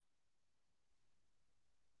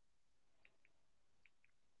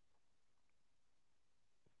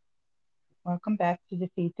Welcome back to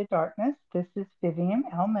Defeat the Darkness. This is Vivian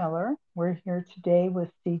L. Miller. We're here today with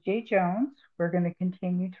CJ Jones. We're going to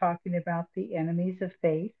continue talking about the enemies of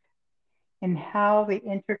faith and how the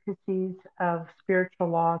intricacies of spiritual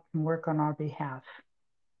law can work on our behalf.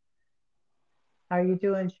 How are you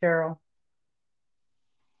doing, Cheryl?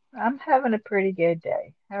 I'm having a pretty good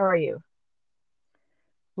day. How are you?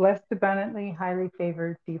 Blessed abundantly, highly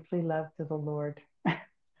favored, deeply loved of the Lord.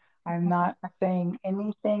 I'm not saying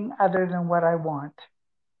anything other than what I want.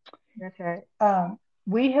 That's right.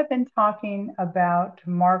 We have been talking about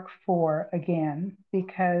Mark 4 again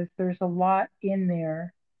because there's a lot in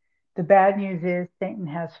there. The bad news is Satan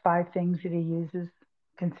has five things that he uses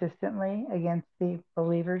consistently against the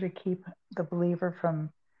believer to keep the believer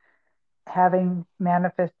from having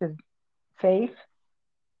manifested faith.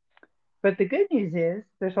 But the good news is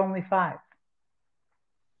there's only five.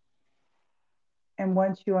 And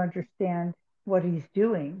once you understand what he's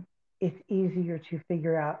doing, it's easier to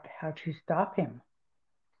figure out how to stop him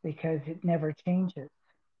because it never changes.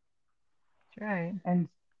 That's right. And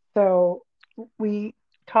so we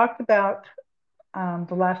talked about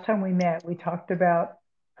the last time we met, we talked about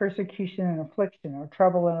persecution and affliction, or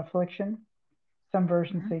trouble and affliction. Some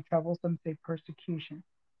versions Hmm. say trouble, some say persecution.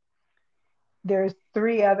 There's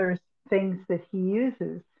three other things that he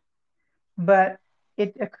uses, but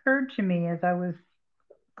it occurred to me as I was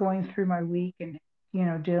going through my week and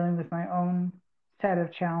dealing with my own set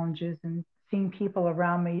of challenges and seeing people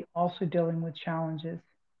around me also dealing with challenges.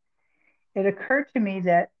 It occurred to me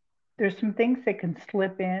that there's some things that can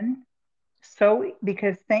slip in so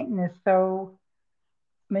because Satan is so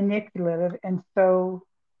manipulative and so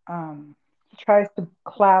he tries to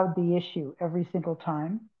cloud the issue every single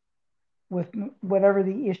time with whatever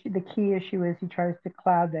the key issue is. He tries to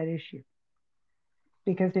cloud that issue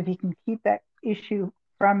because if he can keep that issue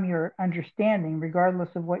from your understanding, regardless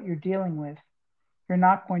of what you're dealing with, you're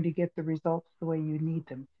not going to get the results the way you need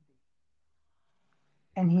them.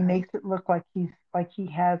 And he Right. makes it look like he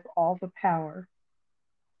has all the power,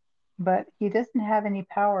 but he doesn't have any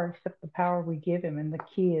power except the power we give him. And the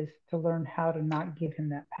key is to learn how to not give him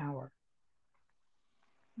that power.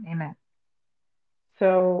 Amen.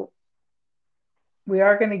 So we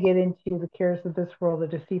are going to get into the cares of this world, the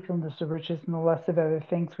deceitfulness of riches, and the lust of other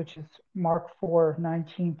things, which is Mark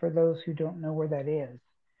 4:19 for those who don't know where that is.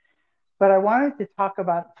 But I wanted to talk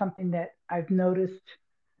about something that I've noticed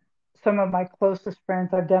some of my closest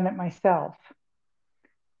friends, I've done it myself.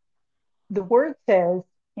 The word says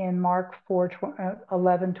in Mark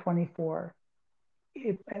 4:11-24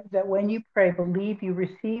 that when you pray, believe you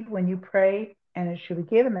receive when you pray, and it shall be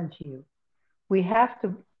given unto you. We have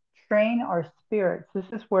to train our spirits. This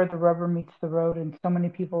is where the rubber meets the road. And so many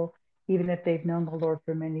people, even if they've known the Lord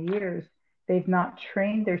for many years, they've not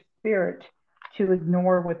trained their spirit to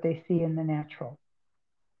ignore what they see in the natural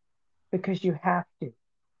because you have to.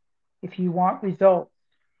 If you want results,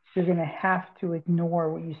 you're going to have to ignore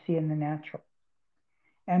what you see in the natural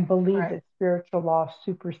and believe Right. that spiritual law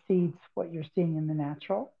supersedes what you're seeing in the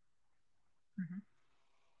natural Hmm.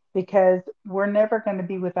 because we're never going to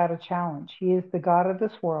be without a challenge. He is the God of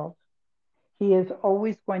this world. He is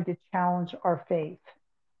always going to challenge our faith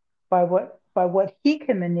by what he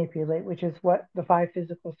can manipulate, which is what the five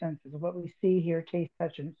physical senses, what we see, hear, taste,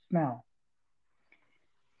 touch, and smell.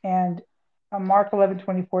 And Mark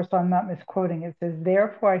 11:24, so I'm not misquoting, it says,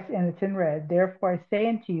 Therefore, and it's in red, therefore I say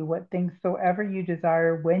unto you, what things soever you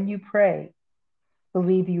desire when you pray,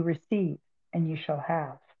 believe you receive, and you shall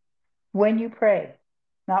have. When you pray,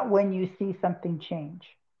 not when you see something change.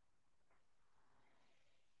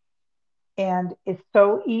 And it's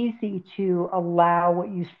so easy to allow what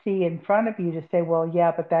you see in front of you to say, well,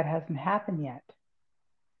 yeah, but that hasn't happened yet.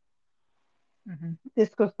 Hmm. This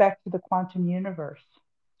goes back to the quantum universe.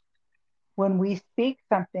 When we speak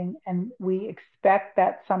something and we expect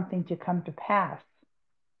that something to come to pass,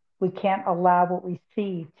 we can't allow what we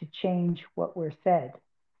see to change what we're said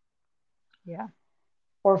Yeah.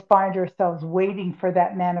 or find ourselves waiting for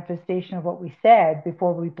that manifestation of what we said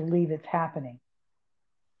before we believe it's happening.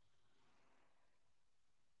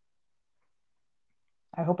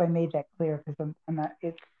 I hope I made that clear because I'm not,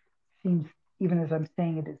 it seems, even as I'm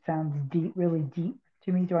saying it, it sounds deep, really deep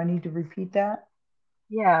to me. Do I need to repeat that?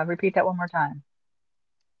 Yeah. Repeat that one more time.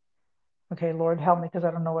 Okay, Lord, help me because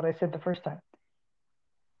I don't know what I said the first time.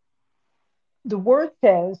 The word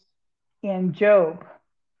says in Job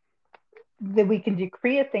that we can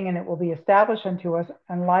decree a thing and it will be established unto us,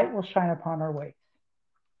 and light will shine upon our ways.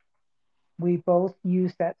 We both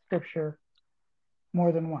use that scripture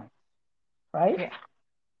more than once, right? Yeah.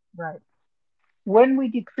 Right. When we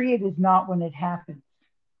decree it is not when it happens.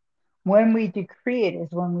 When we decree it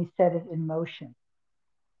is when we set it in motion.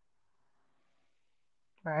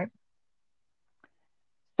 Right.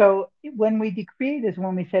 So when we decree it is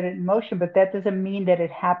when we set it in motion, but that doesn't mean that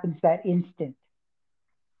it happens that instant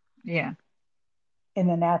Yeah. in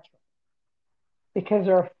the natural, because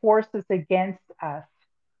there are forces against us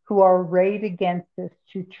who are arrayed against us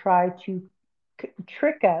to try to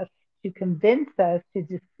trick us, to convince us, to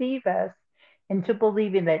deceive us into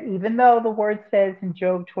believing that even though the word says in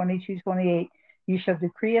Job 22:28, you shall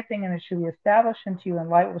decree a thing and it shall be established unto you, and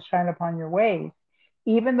light will shine upon your ways.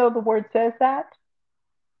 Even though the word says that,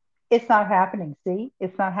 it's not happening. See,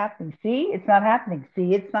 it's not happening. See, it's not happening.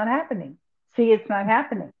 See, it's not happening. See, it's not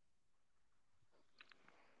happening.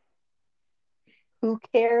 Who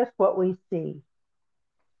cares what we see?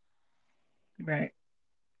 Right.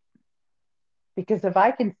 Because if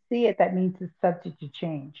I can see it, that means it's subject to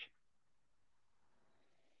change,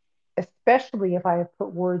 especially if I have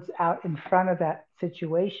put words out in front of that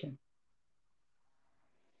situation.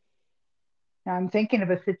 Now, I'm thinking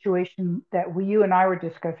of a situation that you and I were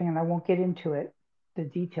discussing, and I won't get into it, the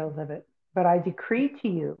details of it, but I decreed to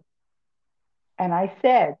you, and I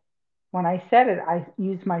said, when I said it, I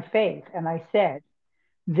used my faith, and I said,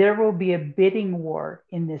 there will be a bidding war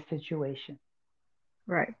in this situation.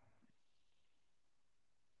 Right.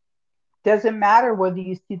 Doesn't matter whether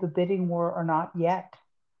you see the bidding war or not yet,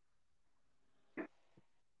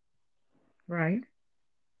 Right.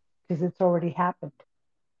 because it's already happened.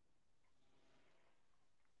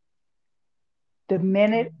 The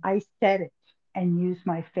minute I said it and used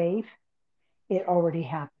my faith, it already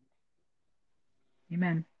happened.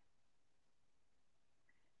 Amen.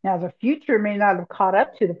 Now, the future may not have caught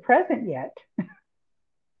up to the present yet.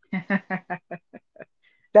 I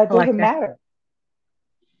That like doesn't that. matter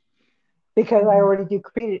because I Mhm. already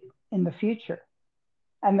decreed it in the future.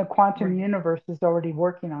 And the quantum Right. universe is already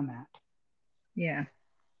working on that. Yeah.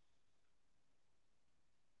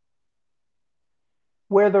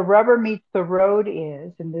 Where the rubber meets the road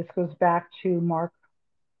is, and this goes back to Mark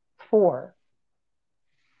 4,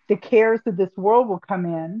 the cares of this world will come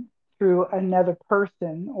in through another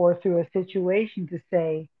person or through a situation to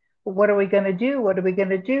say, well, what are we going to do? What are we going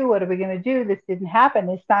to do? What are we going to do? This didn't happen.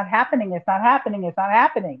 It's not happening. It's not happening. It's not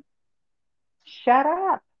happening. Shut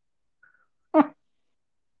up.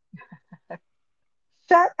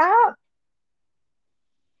 Shut up.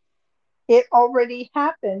 It already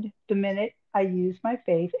happened the minute I used my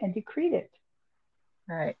faith and decreed it,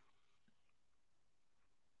 Right.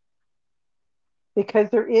 because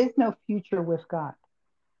there is no future with God.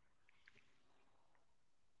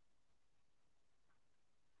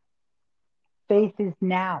 Faith is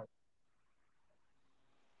now.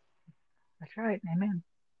 That's right. Amen.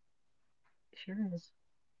 Sure is.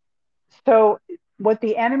 So, what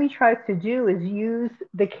the enemy tries to do is use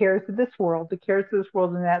the cares of this world. The cares of this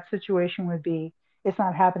world in that situation would be, it's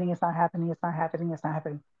not happening, it's not happening, it's not happening, it's not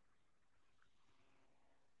happening.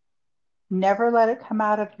 Never let it come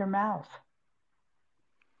out of your mouth.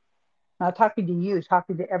 Not talking to you,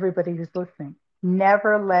 talking to everybody who's listening.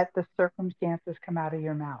 Never let the circumstances come out of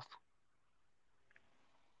your mouth.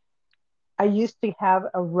 I used to have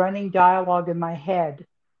a running dialogue in my head,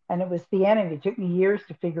 and it was the enemy. It took me years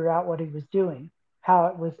to figure out what he was doing, how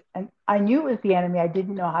it was. And I knew it was the enemy. I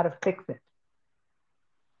didn't know how to fix it.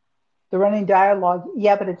 The running dialogue,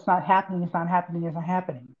 yeah, but it's not happening. It's not happening. It's not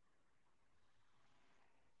happening.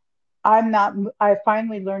 I'm not, I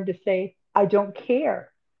finally learned to say, I don't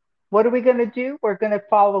care. What are we going to do? We're going to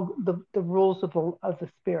follow the rules of the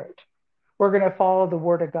Spirit. We're going to follow the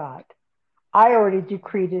Word of God. I already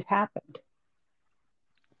decreed it happened.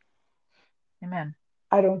 Amen.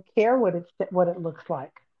 I don't care what it looks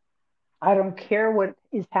like. I don't care what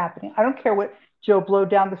is happening. I don't care what Joe Blow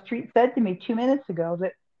down the street said to me 2 minutes ago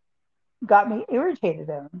that got me irritated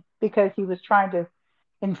at him because he was trying to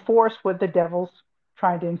enforce what the devil's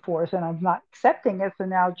trying to enforce, and I'm not accepting it. So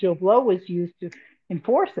now Joe Blow was used to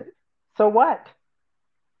enforce it. So what?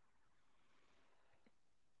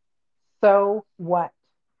 So what?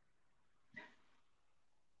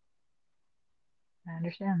 I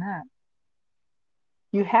understand that.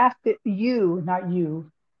 You have to, you, not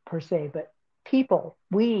you per se, but people,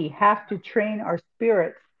 we have to train our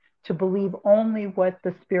spirits to believe only what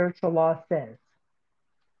the spiritual law says.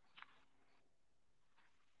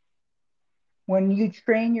 When you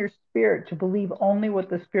train your spirit to believe only what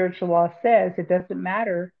the spiritual law says, it doesn't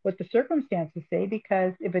matter what the circumstances say,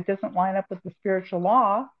 because if it doesn't line up with the spiritual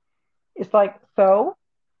law, it's like, so,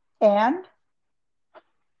 and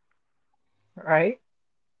Right.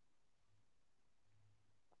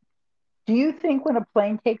 Do you think when a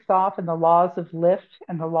plane takes off and the laws of lift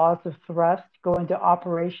and the laws of thrust go into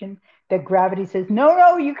operation, that gravity says, no,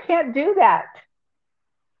 no, you can't do that?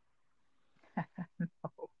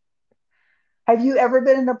 Have you ever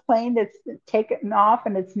been in a plane that's taken off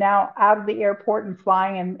and it's now out of the airport and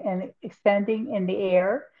flying and extending in the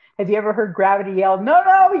air? Have you ever heard gravity yell, no,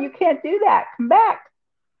 no, you can't do that. Come back.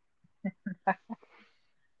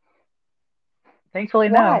 Thankfully,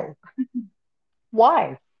 no. Why?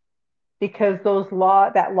 Why? Because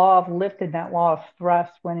that law of lift and that law of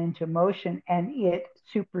thrust went into motion and it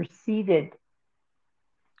superseded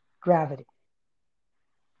gravity.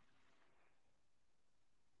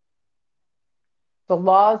 The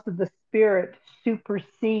laws of the spirit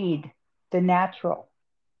supersede the natural.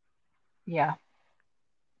 Yeah.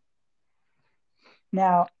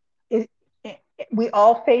 Now, it, we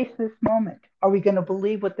all face this moment. Are we going to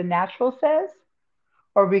believe what the natural says,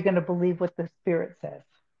 or are we going to believe what the spirit says?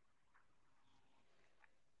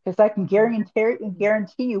 Because I can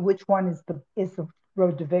guarantee you which one is the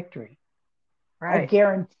road to victory. I Right.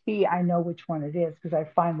 guarantee I know which one it is because I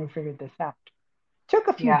finally figured this out. Took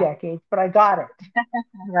a few Yeah. decades, but I got it,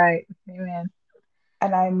 Right. Amen.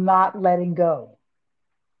 and I'm not letting go.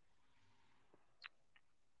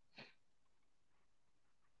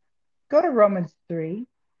 Go to Romans 3.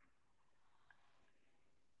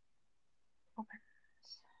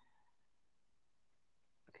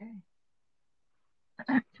 Okay.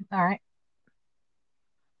 All right.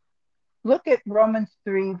 Look at Romans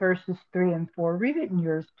 3, verses 3 and 4. Read it in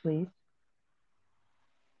yours, please.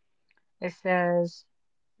 It says,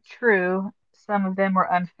 true, some of them were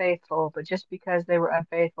unfaithful, but just because they were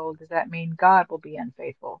unfaithful, does that mean God will be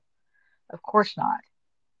unfaithful? Of course not.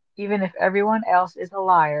 Even if everyone else is a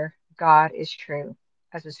liar, God is true,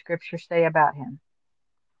 as the scriptures say about him.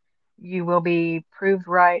 You will be proved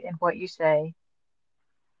right in what you say,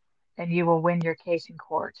 and you will win your case in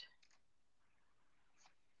court.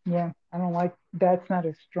 Yeah, I don't like that's not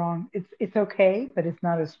as strong. It's okay, but it's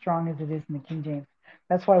not as strong as it is in the King James.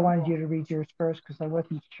 That's why I wanted Yeah. you to read yours first because I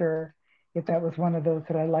wasn't sure if that was one of those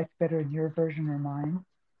that I liked better in your version or mine.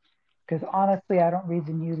 Because honestly, I don't read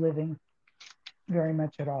the New Living very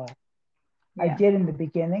much at all. I Yeah. did in the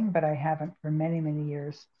beginning, but I haven't for many, many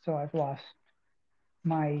years. So I've lost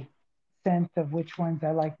my sense of which ones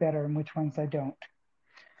I like better and which ones I don't.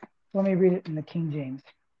 Let me read it in the King James.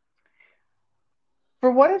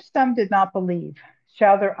 For what if some did not believe?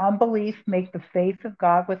 Shall their unbelief make the faith of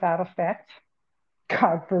God without effect?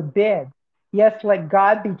 God forbid. Yes, let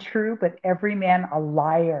God be true, but every man a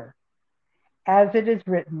liar. As it is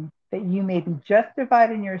written, that you may be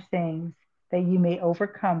justified in your sayings, that you may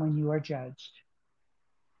overcome when you are judged.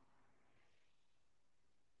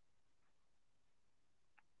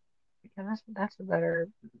 Yeah, that's a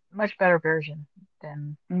much better version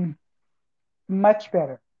than, Mm, much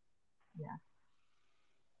better. yeah.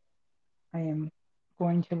 I am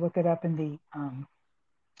going to look it up in the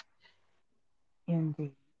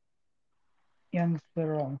Young's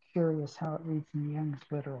literal. I'm curious how it reads in the Young's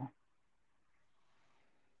literal.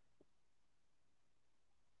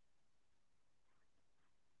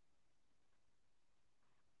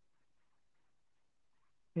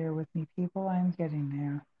 Bear with me, people. I'm getting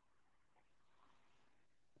there.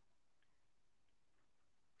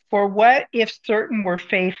 For what if certain were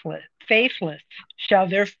faithless? Faithless. Shall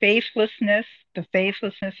their faithlessness, the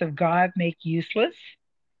faithlessness of God, make useless?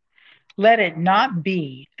 Let it not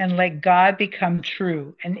be, and let God become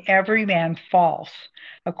true, and every man false,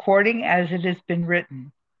 according as it has been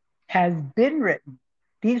written.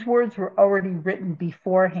 These words were already written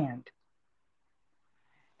beforehand,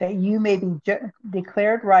 that you may be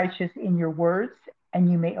declared righteous in your words,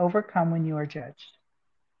 and you may overcome when you are judged.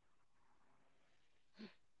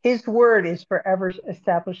 His word is forever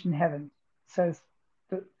established in heaven, says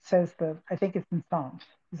I think it's in Psalms.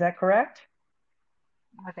 Is that correct?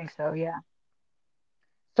 I think so. Yeah.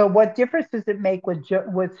 So what difference does it make what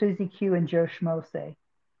Susie Q and Joe Schmo say?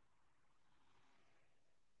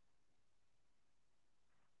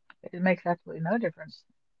 It makes absolutely no difference.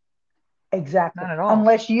 Exactly. None at all.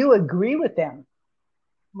 Unless you agree with them.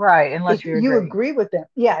 Right. Unless If you you agree. agree with them,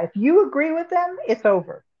 yeah, if you agree with them, it's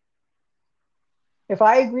over. If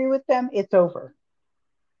I agree with them, it's over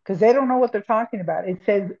because they don't know what they're talking about. It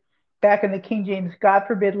says back in the King James, God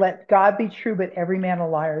forbid, let God be true, but every man a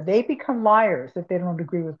liar. They become liars if they don't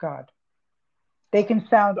agree with God. They can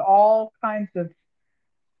sound all kinds of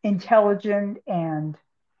intelligent and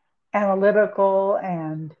analytical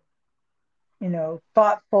and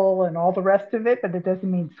thoughtful and all the rest of it, but it doesn't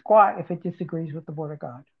mean squat if it disagrees with the word of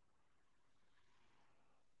God.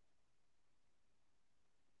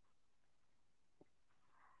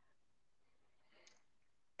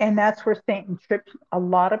 And that's where Satan trips a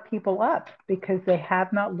lot of people up because they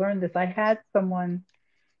have not learned this. I had someone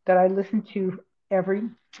that I listened to every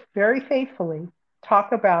very faithfully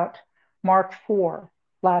talk about Mark 4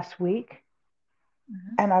 last week.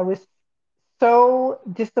 Hmm. And I was so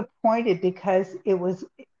disappointed because it was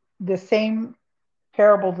the same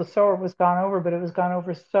parable the sower was gone over, but it was gone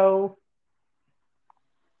over so,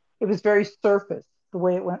 it was very surface the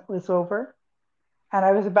way it was over. And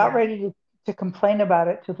I was about Yeah. ready to complain about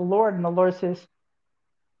it to the Lord. And the Lord says,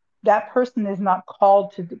 that person is not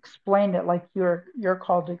called to explain it like you're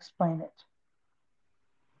called to explain it.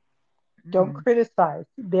 Don't Mm. criticize.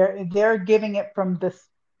 They're giving it from the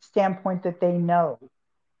standpoint that they know.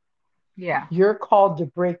 Yeah. You're called to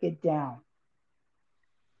break it down.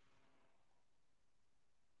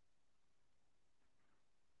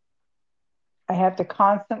 I have to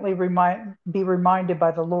constantly be reminded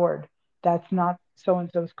by the Lord that's not so and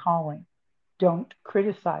so's calling. Don't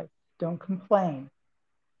criticize. Don't complain.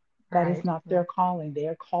 That is Right. not their Right. calling. They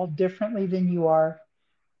are called differently than you are.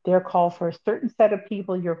 They're called for a certain set of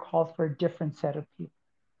people. You're called for a different set of people.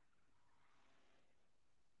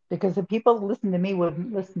 Because the people that listen to me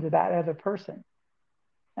wouldn't listen to that other person,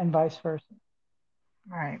 and vice versa.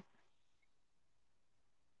 Right.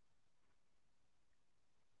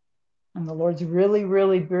 And the Lord's really,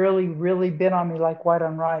 really, really, really been on me like white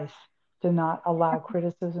on rice to not allow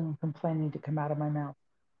criticism and complaining to come out of my mouth.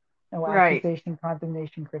 No Right. accusation,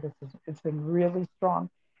 condemnation, criticism. It's been really strong.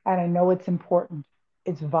 And I know it's important.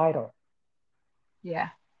 It's vital. Yeah.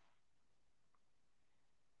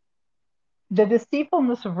 The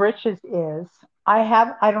deceitfulness of riches is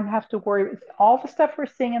I don't have to worry. It's all the stuff we're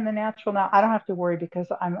seeing in the natural now. I don't have to worry because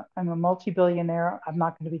I'm a multi-billionaire. I'm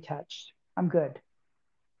not going to be touched. I'm good.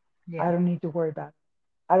 I Yeah. don't need to worry about it.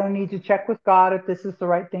 I don't need to check with God if this is the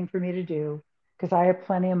right thing for me to do because I have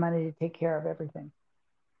plenty of money to take care of everything.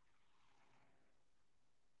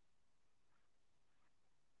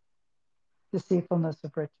 Deceitfulness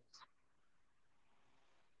of riches.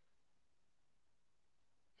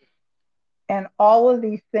 And all of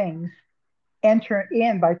these things enter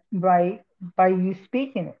in by you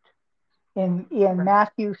speaking it. In Right.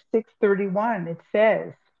 Matthew 6:31, it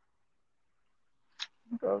says,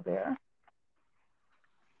 go there.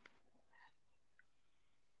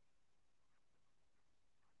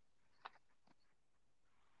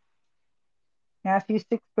 Matthew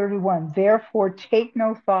 6:31. Therefore take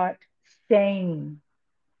no thought, saying,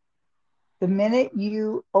 the minute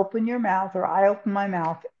you open your mouth or I open my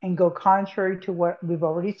mouth and go contrary to what we've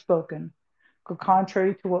already spoken, go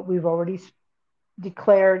contrary to what we've already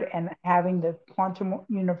declared and having the quantum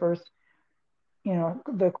universe,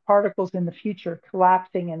 the particles in the future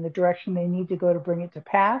collapsing in the direction they need to go to bring it to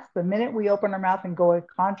pass. The minute we open our mouth and go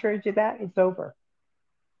contrary to that, it's over.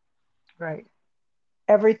 Right.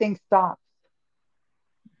 Everything stops.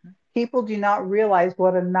 Mhm. People do not realize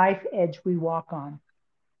what a knife edge we walk on.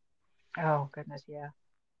 Oh, goodness. Yeah.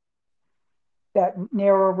 That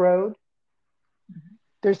narrow road. Hmm.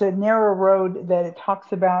 There's a narrow road that it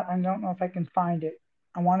talks about. I don't know if I can find it.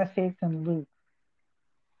 I want to say it's in Luke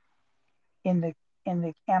in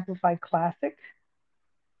the Amplified Classic.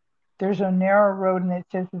 There's a narrow road, and it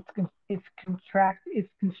says it's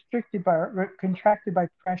contracted by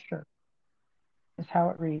pressure. Is how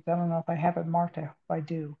it reads. I don't know if I have it marked. I hope I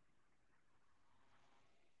do.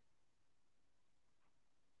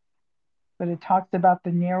 But it talks about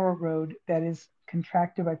the narrow road that is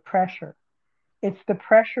contracted by pressure. It's the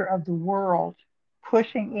pressure of the world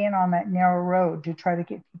pushing in on that narrow road to try to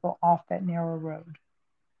get people off that narrow road.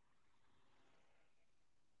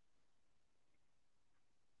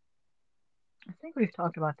 I think we've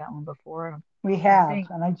talked about that one before. We I have, think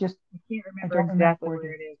and I can't I remember don't remember exactly where it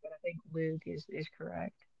where is. it is, but I think Luke is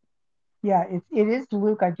correct. Yeah, it is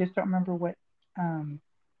Luke. I just don't remember um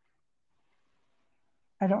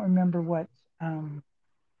I don't remember um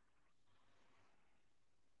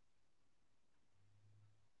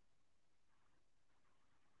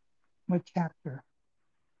what chapter.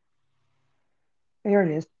 There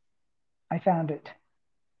it is. I found it.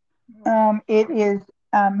 It is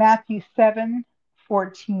Matthew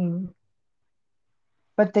 7:14.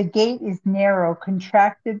 But the gate is narrow,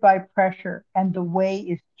 contracted by pressure, and the way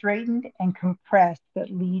is straitened and compressed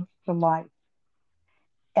that leads to life,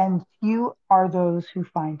 and few are those who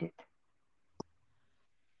find it.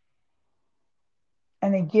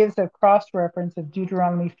 And it gives a cross reference of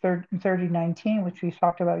Deuteronomy 30:19, which we've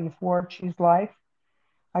talked about before. Choose life.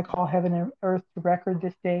 I call heaven and earth to record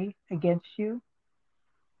this day against you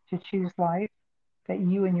to choose life, that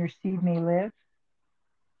you and your seed may live.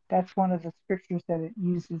 That's one of the scriptures that it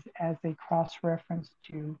uses as a cross reference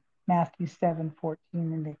to. Matthew 7:14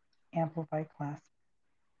 in the Amplified Class.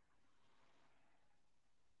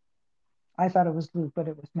 I thought it was Luke, but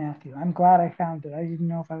it was Matthew. I'm glad I found it. I didn't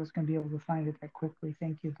know if I was going to be able to find it that quickly.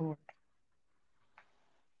 Thank you, Lord.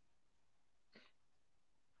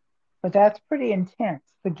 But that's pretty intense.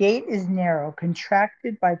 The gate is narrow,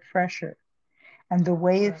 contracted by pressure, and the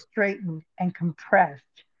way is Right. straightened and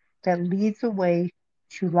compressed that leads away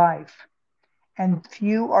to life, and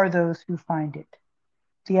few are those who find it.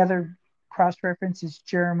 The other cross reference is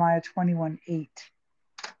Jeremiah 21:8.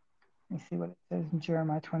 Let me see what it says in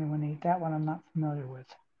Jeremiah 21:8. That one I'm not familiar with.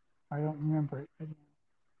 I don't remember it. But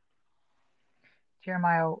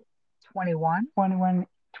Jeremiah 21.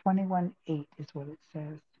 21:8 is what it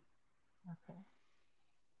says. Okay.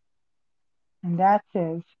 And that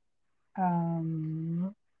says,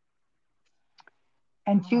 um,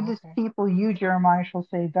 and to Oh, this okay. people, you, Jeremiah, shall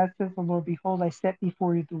say, thus says the Lord, behold, I set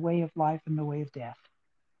before you the way of life and the way of death.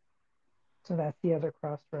 So that's the other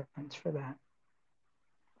cross reference for that.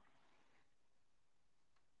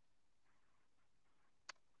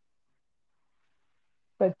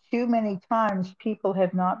 But too many times people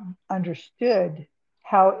have not understood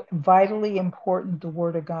how vitally important the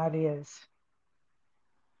Word of God is.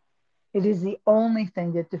 It is the only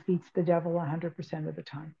thing that defeats the devil 100% of the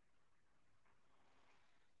time.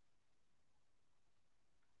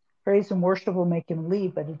 Praise and worship will make him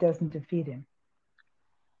leave, but it doesn't defeat him.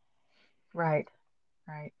 Right.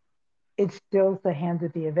 Right. It stills the hand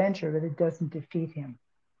of the avenger, but it doesn't defeat him.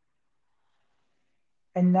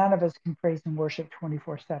 And none of us can praise and worship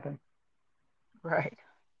 24/7. Right.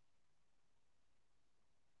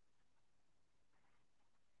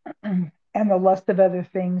 And the lust of other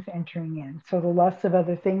things entering in. So the lust of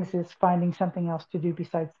other things is finding something else to do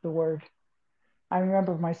besides the Word. I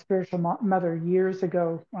remember my spiritual mother years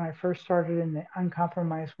ago when I first started in the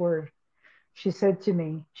uncompromised Word. She said to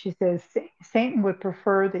me, she says, Satan would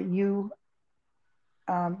prefer that you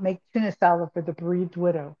make tuna salad for the bereaved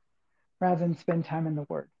widow rather than spend time in the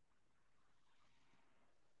Word.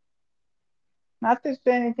 Not that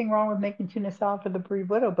there's anything wrong with making tuna salad for the bereaved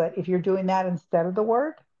widow, but if you're doing that instead of the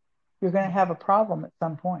Word, you're going to have a problem at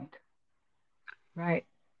some point. Right.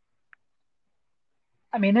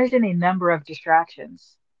 I mean, there's any number of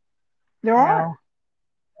distractions, There you are. know,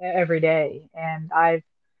 every day. And I've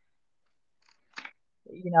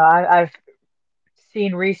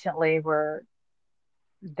seen recently where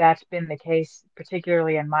that's been the case,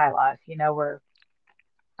 particularly in my life, where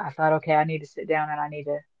I thought, okay, I need to sit down and I need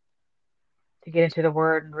to get into the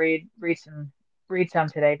Word and read some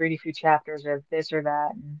today, read a few chapters of this or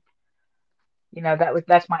that. And,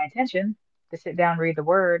 that's my intention to sit down, read the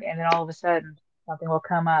Word, and then all of a sudden something will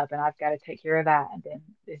come up and I've got to take care of that. And then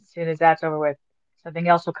as soon as that's over with, something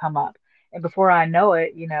else will come up. And before I know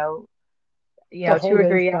it, The two whole or day's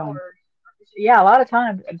three gone. hours. Yeah, a lot of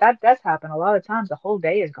times that's happened. A lot of times the whole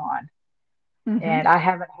day is gone Hmm. and I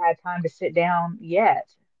haven't had time to sit down yet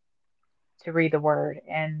to read the Word.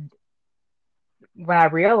 And when I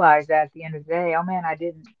realized that at the end of the day, oh man, I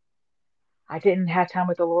didn't have time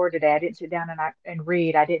with the Lord today. I didn't sit down and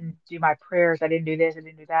read. I didn't do my prayers. I didn't do this. I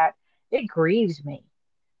didn't do that. It grieves me.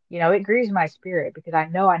 It grieves my spirit because I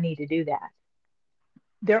know I need to do that.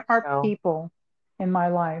 There are So, people in my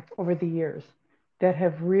life over the years that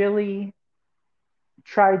have really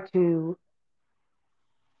tried to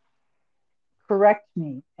correct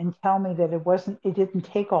me and tell me that it didn't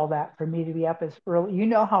take all that for me to be up as early. You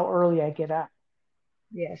know how early I get up.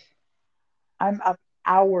 yes. I'm up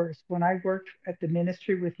hours. When I worked at the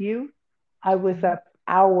ministry with you, I was Hmm. up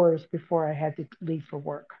hours before I had to leave for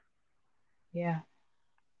work. Yeah.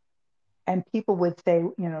 And people would say,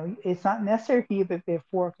 it's not necessary for you to be at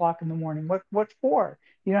 4 o'clock in the morning. What for?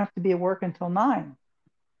 You don't have to be at work until 9.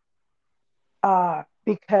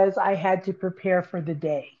 Because I had to prepare for the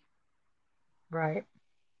day. Right.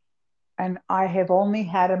 And I have only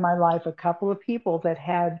had in my life a couple of people that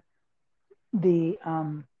had the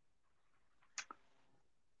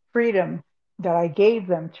freedom that I gave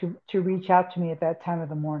them to reach out to me at that time of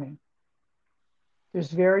the morning.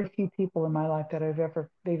 There's very few people in my life that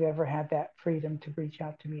they've ever had that freedom to reach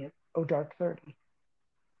out to me at dark 30.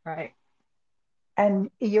 Right. And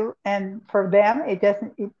for them it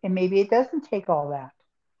doesn't and maybe it doesn't take all that.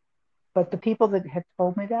 But the people that have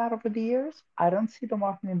told me that over the years, I don't see them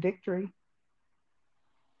walking in victory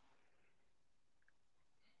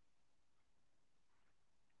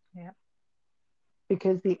Yeah.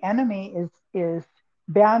 because the enemy is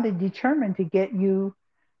bound and determined to get you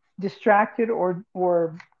distracted or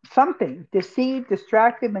something, deceived,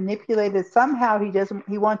 distracted, manipulated. Somehow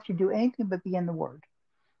he wants you to do anything but be in the Word.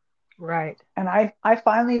 Right. And I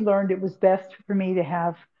finally learned it was best for me to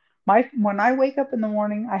have My when I wake up in the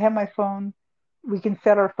morning, I have my phone. We can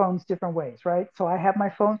set our phones different ways, right? So I have my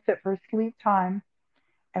phone set for sleep time,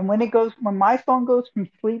 and when my phone goes from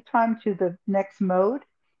sleep time to the next mode,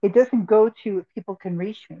 it doesn't go to if people can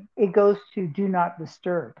reach me. It goes to do not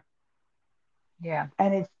disturb, Yeah.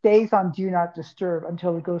 and it stays on do not disturb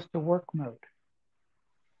until it goes to work mode.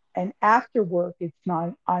 And after work, it's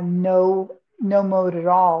not on no mode at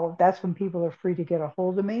all. That's when people are free to get a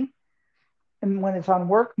hold of me. And when it's on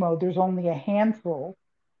work mode, there's only a handful.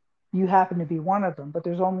 You happen to be one of them, but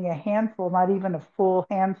there's only a handful, not even a full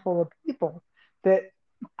handful of people that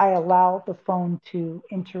I allow the phone to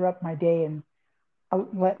interrupt my day and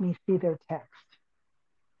let me see their text.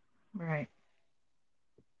 Right.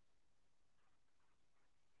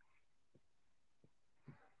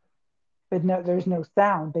 But no, there's no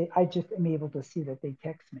sound. I just am able to see that they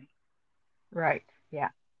text me. Right. Yeah.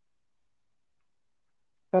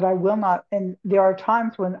 But I will not. And there are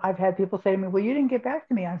times when I've had people say to me, "Well, you didn't get back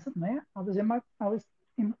to me." I said, "Man, I was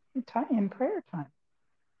in prayer time.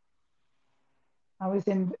 I was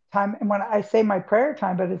in time." And when I say my prayer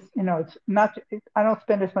time, but it's it's not. I don't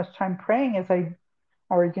spend as much time praying as I,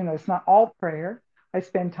 or it's not all prayer. I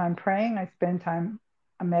spend time praying. I spend time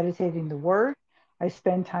meditating the Word. I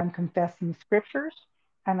spend time confessing scriptures,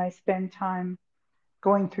 and I spend time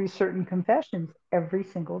going through certain confessions every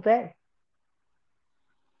single day.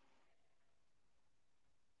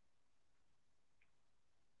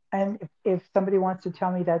 And if somebody wants to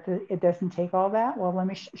tell me that it doesn't take all that, well, let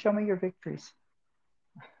me show me your victories.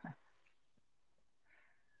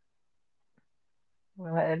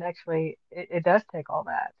 Well, it actually it does take all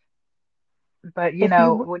that. But If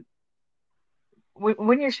you,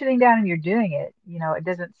 when you're sitting down and you're doing it, it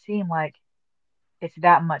doesn't seem like it's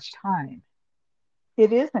that much time.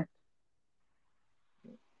 it isn't.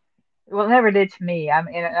 Well, it never did to me. And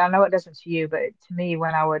I know it doesn't to you, but to me,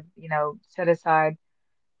 when I would, set aside,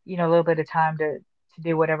 a little bit of time to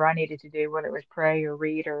do whatever I needed to do, whether it was pray or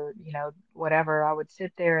read or, whatever, I would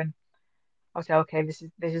sit there and I would say, okay, this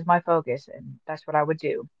is my focus, and that's what I would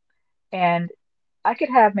do. And I could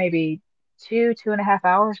have maybe 2.5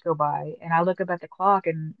 hours go by, and I look up at the clock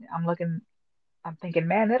and I'm thinking,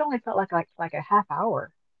 man, that only felt like a half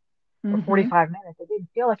hour or Mm-hmm. 45 minutes. It didn't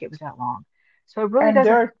feel like it was that long. So it really And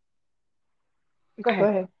there doesn't. are, Go go ahead.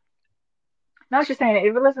 ahead. No, I was just saying it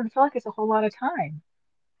really doesn't feel like it's a whole lot of time,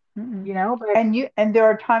 Mm-mm. but And there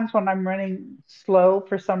are times when I'm running slow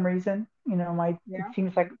for some reason. It yeah.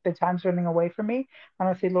 seems like the time's running away from me. And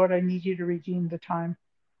I say, Lord, I need you to redeem the time.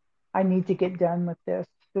 I need to get done with this.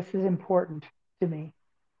 This is important to me.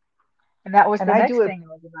 And that was And the I do next it. thing I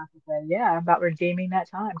was about to say. Yeah, about redeeming that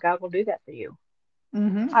time. God will do that for you.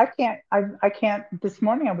 I can't. This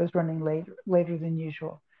morning I was running later than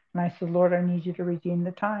usual. And I said, Lord, I need you to redeem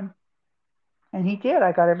the time. And he did.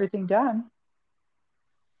 I got everything done.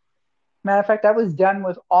 Matter of fact, I was done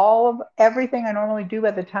with all of everything I normally do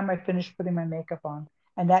by the time I finished putting my makeup on.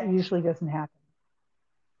 And that usually doesn't happen.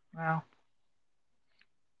 Wow.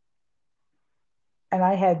 And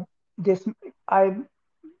I had this I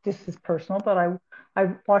this is personal, but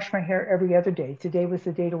I wash my hair every other day. Today was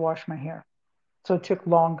the day to wash my hair. So it took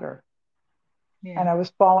longer. Yeah. And I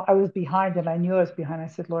was behind and I knew I was behind. I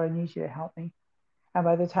said, Lord, I need you to help me. And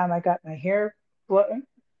by the time I got my hair,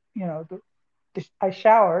 you know, I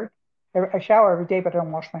showered. I shower every day, but I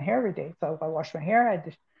don't wash my hair every day. So if I wash my hair,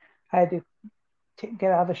 I had to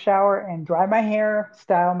get out of the shower and dry my hair,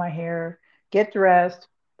 style my hair, get dressed,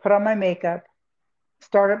 put on my makeup,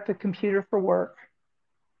 start up the computer for work.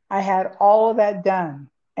 I had all of that done.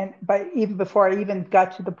 And but even before I even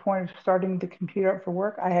got to the point of starting the computer up for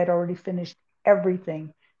work, I had already finished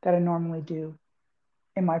everything that I normally do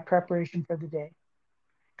in my preparation for the day.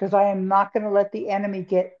 Because I am not going to let the enemy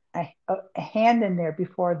get a hand in there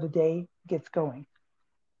before the day gets going.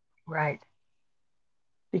 Right.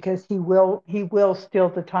 Because he will steal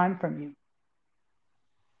the time from you.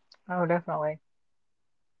 Oh, definitely.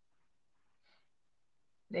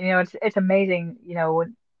 It's amazing,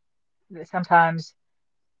 when sometimes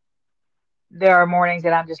there are mornings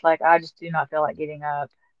that I'm just like, I just do not feel like getting up,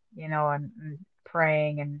 and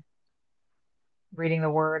praying and reading the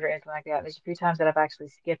word or anything like that. There's a few times that I've actually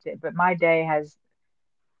skipped it, but my day has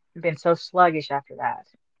been so sluggish after that.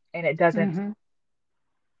 And Mm-hmm.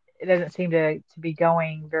 it doesn't seem to be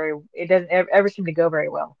going it doesn't ever seem to go very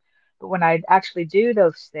well. But when I actually do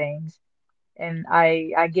those things and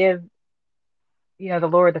I give, the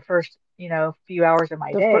Lord the first, few hours of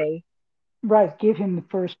my The fir- day, right, give him the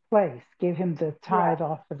first place, give him the yeah, tithe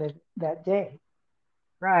off of that day.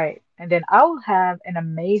 right. And then I will have an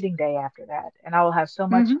amazing day after that, and I will have so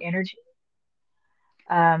much Mm-hmm. energy.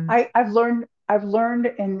 Um, I've learned. I've learned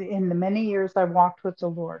in the many years I've walked with the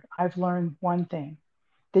Lord, I've learned one thing.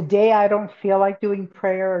 The day I don't feel like doing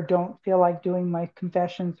prayer or don't feel like doing my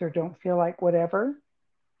confessions or don't feel like whatever,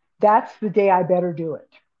 that's the day I better do it.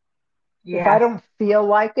 If I Yeah. don't feel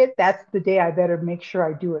like it, that's the day I better make sure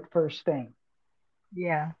I do it first thing.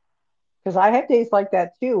 Yeah. Because I have days like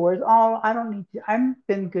that too, where oh, I don't need to. I've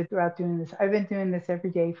been good throughout doing this. I've been doing this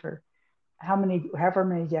every day for however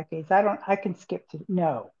many decades. I can skip to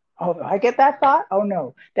no. Oh, I get that thought. Oh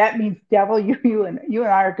no, that means devil, you and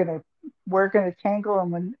I are we're gonna tangle,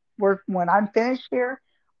 and when I'm finished here,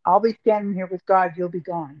 I'll be standing here with God. You'll be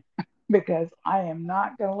gone because I am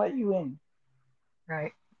not gonna let you in.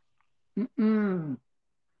 Right. Mm-mm.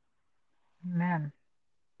 Amen.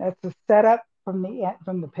 That's a setup from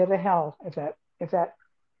the pit of hell. If that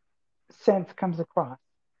sense comes across.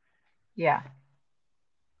 Yeah.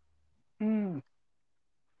 Mm.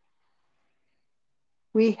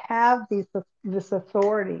 We have this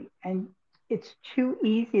authority, and it's too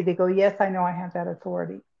easy to go, yes, I know I have that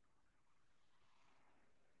authority,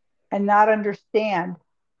 and not understand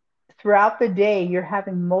throughout the day you're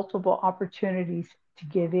having multiple opportunities to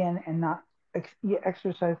give in and not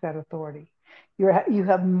exercise that authority. You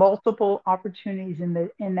have multiple opportunities in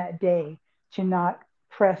that day to not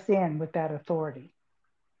press in with that authority.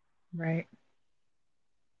 Right.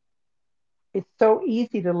 It's so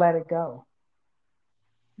easy to let it go.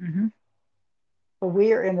 Mm-hmm. But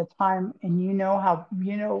we are in a time, and you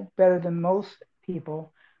know better than most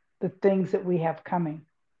people the things that we have coming.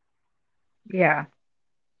 Yeah.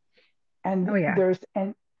 And Oh yeah.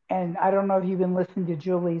 and I don't know if you've been listening to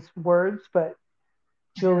Julie's words, but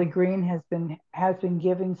I Julie have. Green has been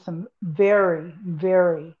giving some very,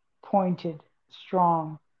 very pointed,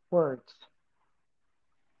 strong words.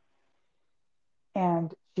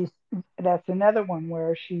 And that's another one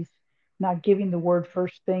where she's not giving the word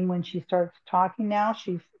first thing when she starts talking now.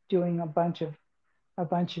 She's doing a bunch of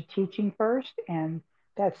teaching first, and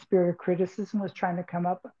that spirit of criticism was trying to come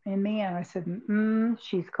up in me, and I said,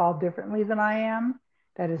 she's called differently than I am.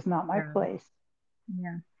 That is not my Yeah. place.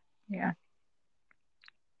 Yeah. Yeah.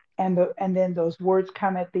 And then those words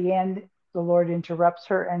come at the end. The Lord interrupts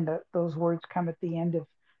her, and those words come at the end of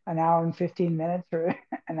an hour and 15 minutes or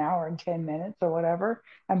an hour and 10 minutes or whatever.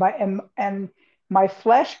 And my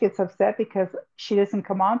flesh gets upset because she doesn't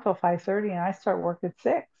come on till 5:30, and I start work at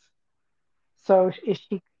 6. So if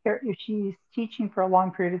she's teaching for a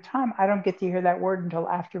long period of time, I don't get to hear that word until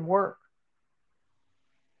after work.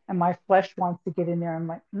 And my flesh wants to get in there. I'm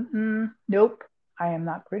like, nope. I am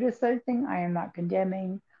not criticizing. I am not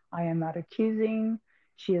condemning. I am not accusing.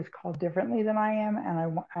 She is called differently than I am,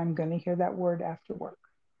 and I'm going to hear that word after work.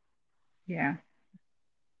 Yeah.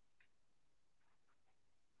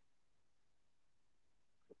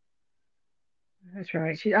 That's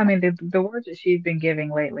right. I mean, the words that she's been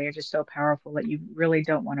giving lately are just so powerful that you really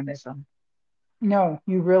don't want to miss them. No,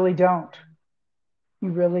 you really don't. You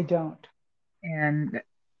really don't. And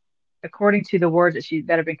according to the words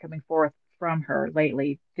that have been coming forth from her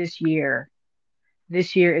lately, this year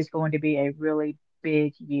is going to be a really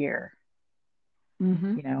big year,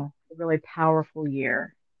 Mm-hmm. a really powerful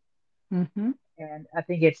year. Mm-hmm. And I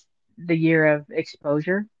think it's the year of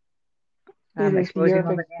exposure, It is the year exposing of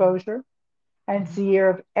all the enemy. exposure, and it's Mhm. the year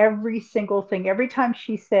of every single thing. Every time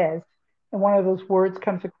she says, and one of those words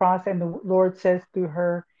comes across, and the Lord says through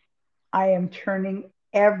her, I'm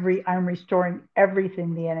restoring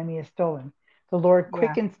everything the enemy has stolen. The Lord Yeah,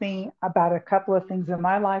 quickens me about a couple of things in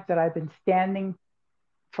my life that I've been standing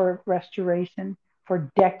for restoration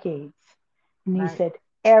for decades. And he right, said,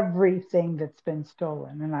 everything that's been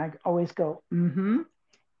stolen. And I always go,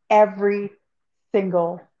 every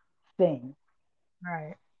single thing.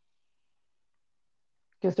 right.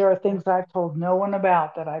 Because there are things That's I've told no one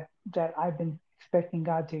about that I've been expecting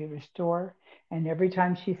God to restore. And every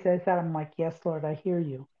time she says that, I'm like, yes, Lord, I hear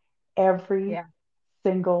you. Every yeah.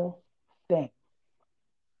 single thing.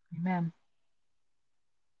 Amen.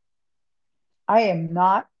 I am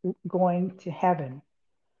not going to heaven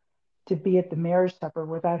to be at the marriage supper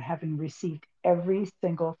without having received every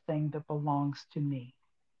single thing that belongs to me.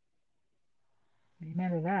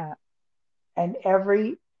 Amen to that. And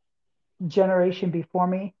every generation before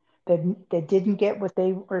me that didn't get what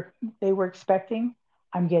they were expecting,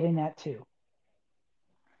 I'm getting that too.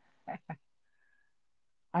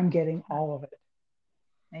 I'm getting all of it.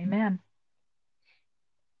 Amen.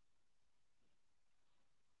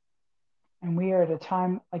 And we are at a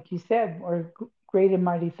time, like you said, where great and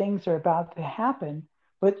mighty things are about to happen.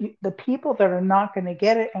 But the people that are not going to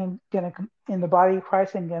get it and going to in the body of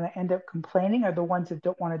Christ and going to end up complaining are the ones that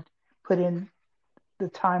don't want to put in the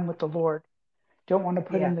time with the Lord, don't want to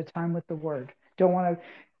put Yeah, in the time with the Word, don't want to.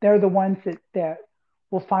 They're the ones that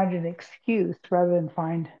will find an excuse rather than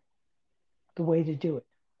find the way to do it.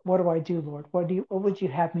 What do I do, Lord? What would you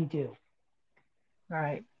have me do?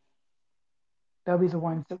 Right. They'll be the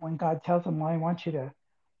ones that when God tells them, well, I want you to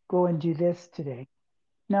go and do this today.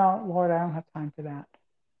 No, Lord, I don't have time for that.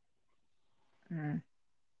 Mm,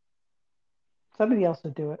 Somebody else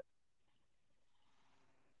will do it.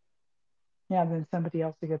 Yeah, then somebody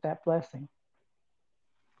else will get that blessing.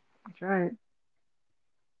 that's right.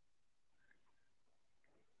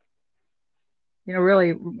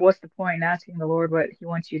 Really, what's the point in asking the Lord what He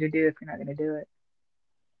wants you to do if you're not going to do it?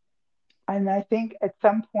 And I think at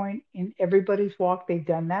some point in everybody's walk, they've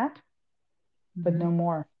done that, but Hmm. no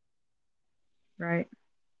more. Right.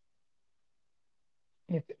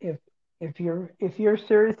 If if if you're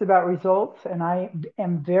serious about results, and I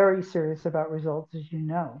am very serious about results, as you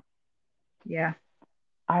know, Yeah.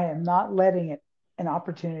 I am not letting it an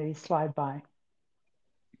opportunity slide by.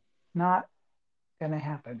 Not gonna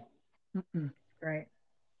happen. Mm-mm. Right.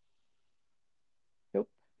 Nope.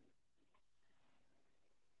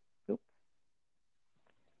 Nope.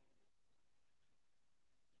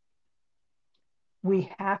 We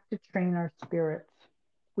have to train our spirits.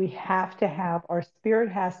 We have to have our spirit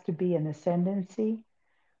has to be an ascendancy.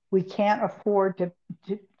 We can't afford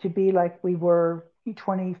to be like we were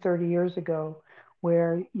 20, 30 years ago,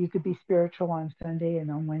 where you could be spiritual on Sunday and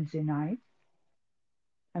on Wednesday night,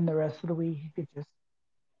 and the rest of the week you could just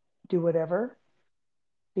do whatever,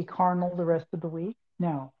 be carnal the rest of the week.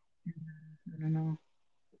 No, I don't know.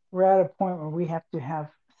 we're at a point where we have to have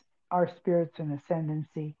our spirits in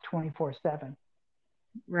ascendancy 24/7,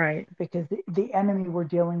 Right. because the enemy we're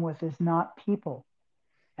dealing with is not people,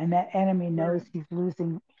 and that enemy knows Right.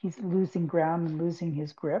 he's losing ground and losing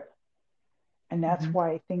his grip, and that's Hmm.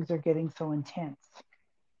 why things are getting so intense,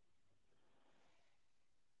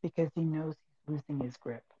 because he knows he's losing his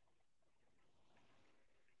grip.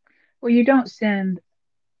 Well, you don't send,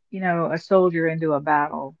 a soldier into a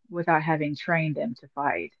battle without having trained them to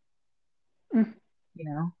fight. Mm, You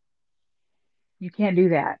know, you can't do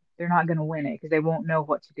that. They're not going to win it because they won't know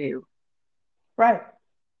what to do. right.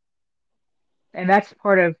 And that's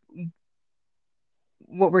part of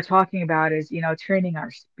what we're talking about is, training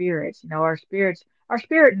our spirits. Our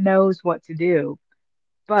spirit knows what to do,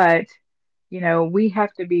 but, we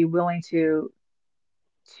have to be willing to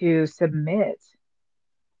submit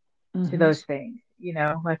to Mm-hmm. those things,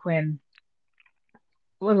 like when,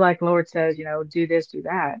 well, like Lord says, do this, do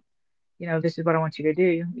that, this is what I want you to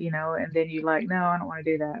do, and then you like, no, I don't want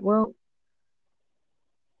to do that. Well,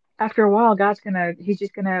 after a while, He's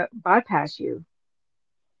just gonna bypass you.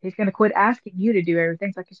 He's gonna quit asking you to do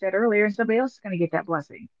everything, like you said earlier, and somebody else is gonna get that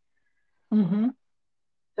blessing. Mm-hmm.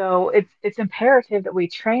 So it's imperative that we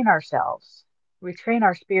train ourselves, we train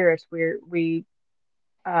our spirits,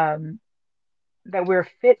 um that we're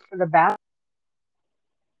fit for the battle,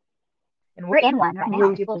 and we're in one right now.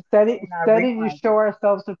 We People study may not study to realize show it.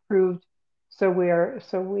 ourselves approved, so we are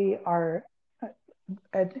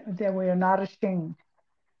that we are not ashamed.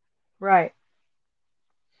 Right.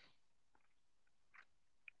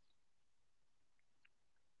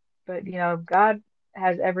 But God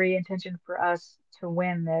has every intention for us to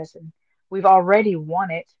win this, and we've already won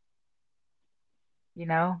it.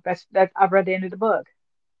 That's I've read the end of the book.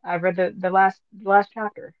 I've read the last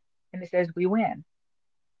chapter, and it says we win.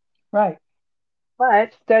 Right.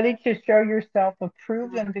 But Study to show yourself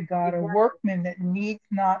approved unto God, a exactly. workman that needs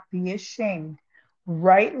not be ashamed,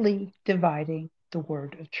 rightly dividing the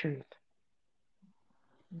word of truth.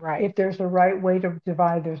 Right. If there's a right way to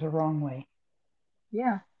divide, there's a wrong way.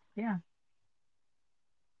 Yeah. Yeah.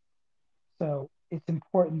 So it's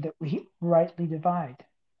important that we rightly divide.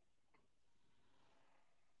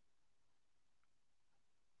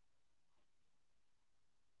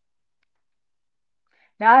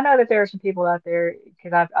 Now I know that there are some people out there,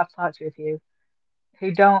 because I've talked to a few,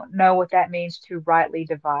 who don't know what that means to rightly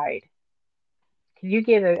divide. Can you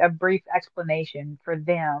give a brief explanation for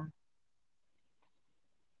them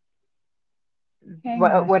Hang on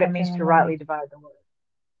what a what it second means and to let me, rightly divide the word?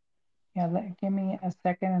 yeah, give me a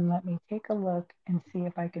second and let me take a look and see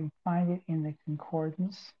if I can find it in the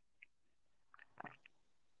concordance,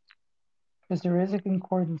 because there is a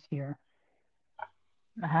concordance here.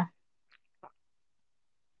 Uh-huh.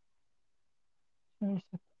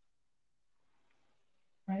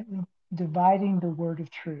 Rightly dividing the word of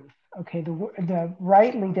truth. Okay, the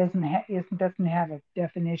rightly doesn't have a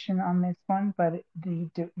definition on this one, but the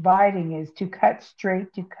dividing is to cut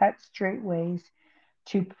straight, to cut straight ways,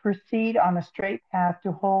 to proceed on a straight path,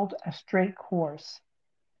 to hold a straight course.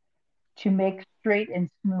 to make straight and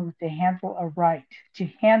smooth, to handle aright, to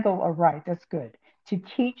handle aright, that's good, to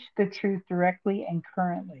teach the truth directly and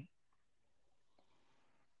currently,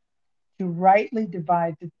 to rightly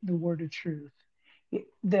divide the word of truth.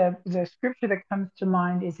 The scripture that comes to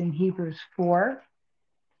mind is in Hebrews 4,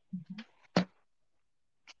 Mhm.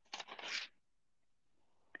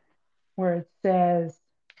 where it says,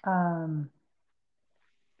 um,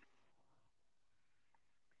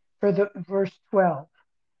 for the verse 12,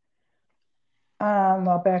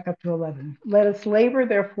 I'll back up to 11. Let us labor,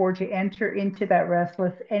 therefore, to enter into that rest,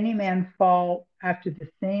 lest any man fall after the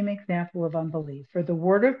same example of unbelief. For the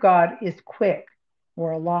word of God is quick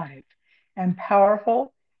or alive and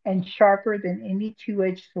powerful and sharper than any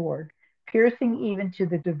two-edged sword, piercing even to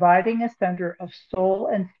the dividing asunder of soul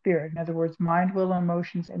and spirit, in other words, mind, will,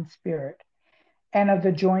 emotions, and spirit, and of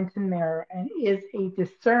the joints and marrow, and is a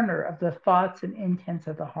discerner of the thoughts and intents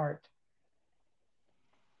of the heart.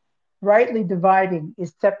 Rightly dividing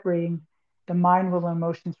is separating the mind, will, and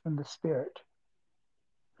emotions from the spirit.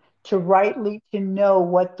 To rightly to know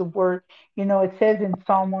what the word, it says in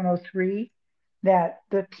Psalm 103 that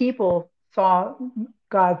the people saw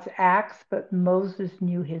God's acts, but Moses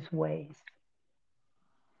knew his ways.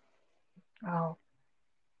 Oh,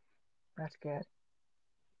 that's good.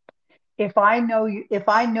 If I know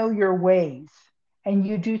your ways and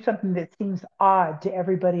you do something that seems odd to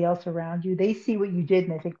everybody else around you, they see what you did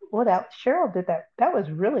and they think, "Oh, that Cheryl did that. That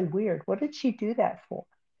was really weird. What did she do that for?"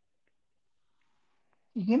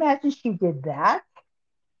 Can you imagine she did that?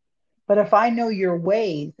 But if I know your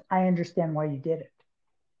ways, I understand why you did it.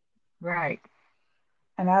 Right.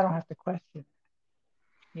 And I don't have to question.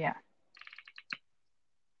 Yeah.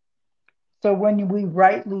 So when we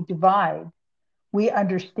rightly divide, we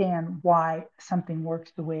understand why something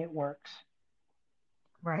works the way it works,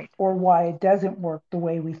 Right. or why it doesn't work the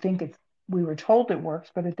way we were told it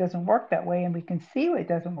works, but it doesn't work that way. And we can see it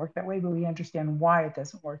doesn't work that way, but we understand why it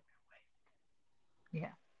doesn't work.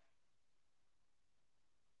 Yeah.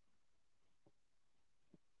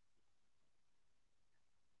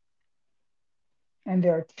 And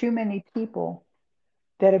there are too many people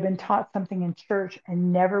that have been taught something in church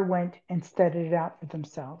and never went and studied it out for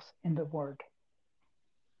themselves in the word.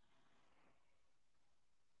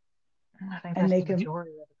 I think And that's they the can,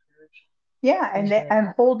 majority of the church yeah, these days. and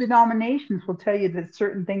whole denominations will tell you that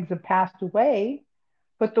certain things have passed away,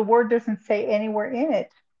 but the word doesn't say anywhere in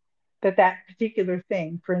it that that particular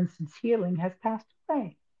thing, for instance, healing, has passed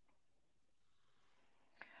away.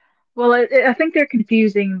 Well, I think they're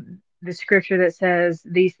confusing the scripture that says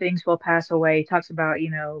these things will pass away. It talks about,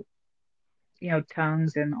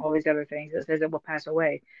 tongues and all these other things. It says it will pass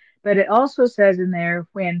away. But it also says in there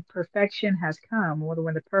when perfection has come, or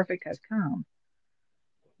when the perfect has come,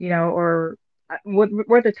 or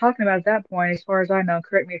what they're talking about at that point, as far as I know,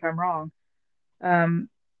 correct me if I'm wrong, um,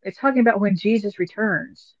 it's talking about when Jesus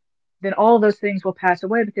returns. Then all those things will pass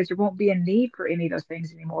away because there won't be a need for any of those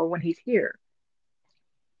things anymore when he's here,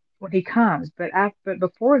 when he comes. But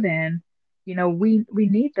before then, we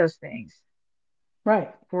need those things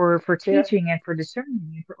Right. for There teaching and for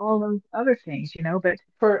discerning and for all those other things, But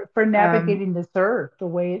for um, navigating this earth the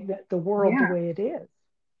world the yeah, way it is.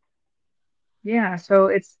 yeah. So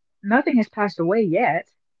it's nothing has passed away yet,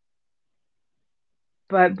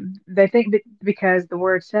 but they think that because the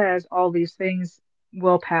word says all these things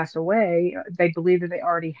will pass away, they believe that they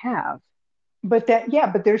already have. But that, yeah,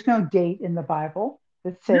 but there's no date in the Bible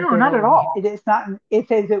that says No, it not at already, all. it is not, it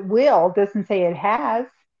says it will, doesn't say it has.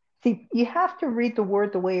 See, you have to read the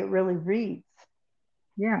word the way it really reads.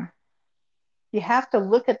 Yeah. You have to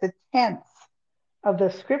look at the tense of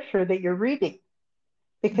the scripture that you're reading,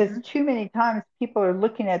 because Hmm. too many times people are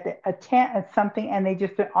looking at a tent at something and they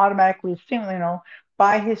just automatically assume,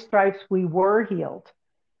 by his stripes we were healed.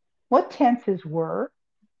 What tenses were?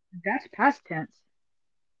 That's past tense.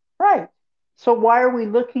 Right. So why are we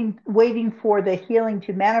waiting for the healing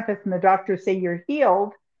to manifest and the doctors say you're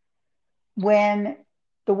healed when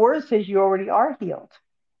the word says you already are healed?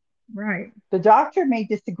 Right. The doctor may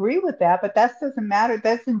disagree with that, but that doesn't matter.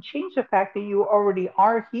 That doesn't change the fact that you already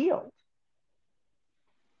are healed.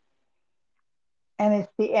 And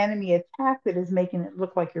it's the enemy attack that is making it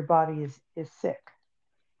look like your body is sick.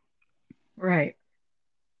 Right.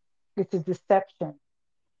 It's a deception.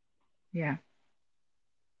 Yeah.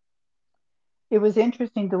 It was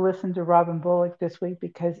interesting to listen to Robin Bullock this week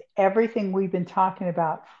because everything we've been talking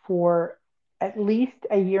about for at least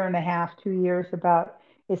a year and a half, 2 years, about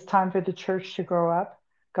it's time for the church to grow up.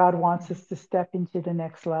 God wants Mhm. us to step into the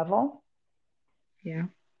next level. Yeah.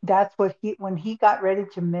 That's what when he got ready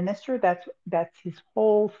to minister, that's his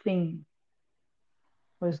whole theme.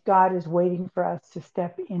 was God is waiting for us to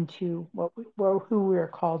step into who we are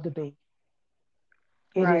called to be.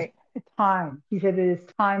 It is Right. time. He said it is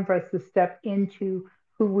time for us to step into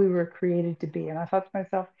who we were created to be. And I thought to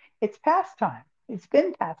myself, it's past time. It's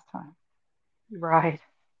been past time. Right.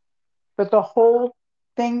 But the whole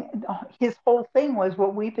thing, his whole thing was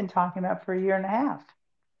what we've been talking about for a year and a half.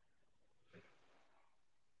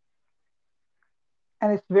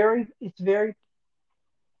 And it's very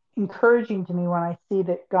encouraging to me when I see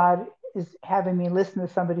that God is having me listen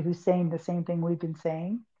to somebody who's saying the same thing we've been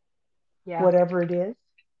saying, Yeah. whatever it is,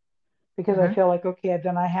 because I Hmm. feel like, okay,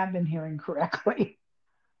 then I have been hearing correctly.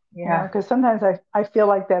 Yeah. Because sometimes I feel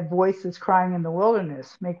like that voice is crying in the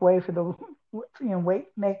wilderness, make way for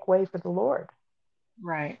make way for the Lord.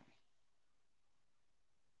 Right.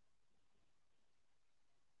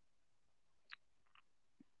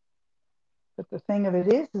 But the thing of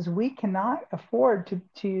it is we cannot afford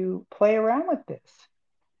to play around with this.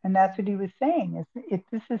 And that's what he was saying is if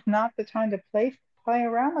this is not the time to play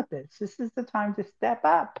around with this. This is the time to step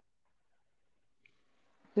up.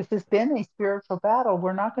 This has been a spiritual battle.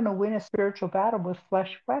 We're not going to win a spiritual battle with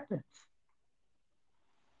flesh weapons.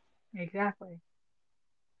 Exactly.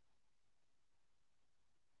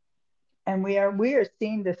 And we are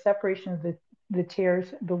seeing the separation of the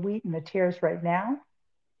tares, the wheat and the tares right now.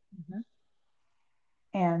 Hmm.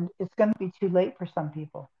 And it's going to be too late for some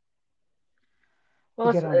people to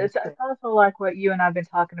Well, get it's understood. also like what you and I've been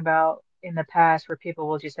talking about in the past, where people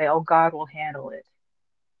will just say, "Oh, God will handle it."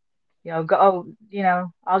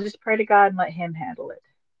 I'll just pray to God and let Him handle it.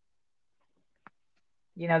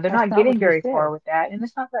 They're That's not not getting what he very far said. with that, and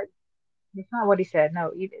it's not what He said.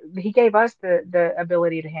 No, He gave us the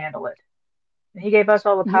ability to handle it. And He gave us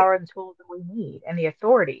all the Yeah, power and the tools that we need and the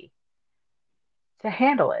authority to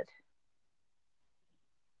handle it.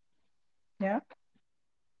 yeah.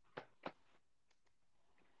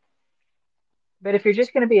 But if you're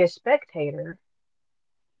just going to be a spectator,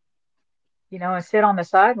 and sit on the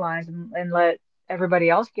sidelines and let everybody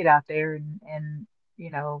else get out there and you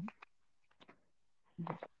know,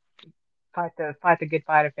 fight the good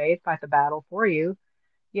fight of faith, fight the battle for you,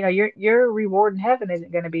 your reward in heaven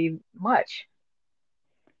isn't going to be much.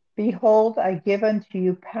 Behold, I give unto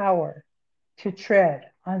you power to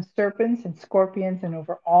tread on serpents and scorpions and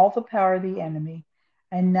over all the power of the enemy,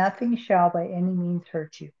 and nothing shall by any means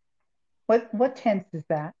hurt you. What tense is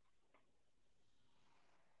that?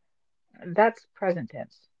 That's present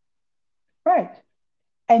tense. Right.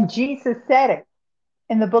 And Jesus said it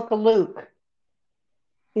in the book of Luke.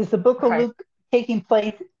 Is the book of Right, Luke taking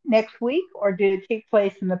place next week or did it take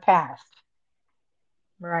place in the past?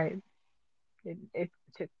 right. It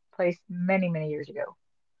took place many, many years ago.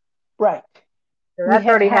 Right. So We that's have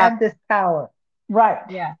already had happened. this power. Right.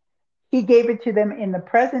 Yeah, He gave it to them in the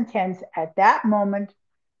present tense at that moment,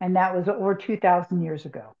 and that was over 2,000 years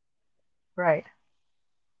ago. right.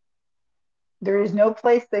 There is no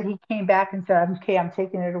place that he came back and said, okay, I'm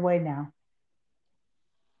taking it away now.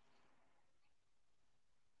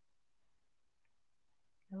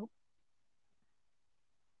 Nope.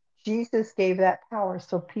 Jesus gave that power.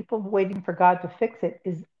 So people waiting for God to fix it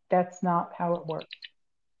is that's not how it works.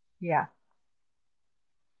 Yeah,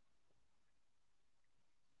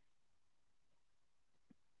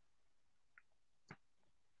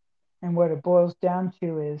 And what it boils down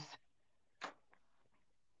to is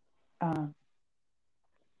um,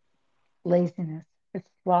 laziness, it's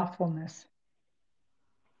slothfulness.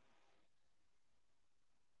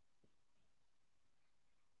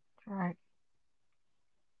 right.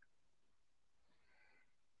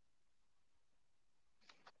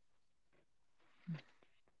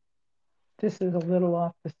 This is a little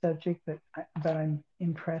off the subject, but I'm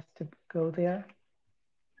impressed to go there.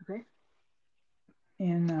 Okay.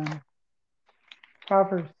 In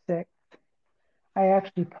Proverbs 6, I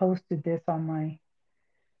actually posted this on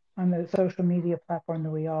the social media platform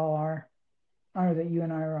that we all are, or that you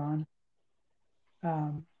and I are on.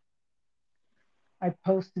 Um, I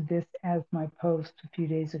posted this as my post a few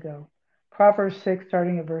days ago. Proverbs 6,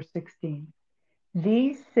 starting at verse 16.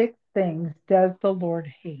 These 6 things does the Lord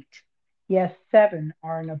hate. Yes, 7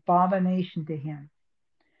 are an abomination to him: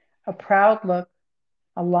 a proud look,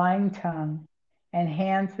 a lying tongue, and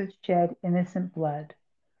hands that shed innocent blood,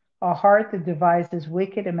 a heart that devises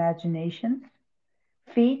wicked imaginations,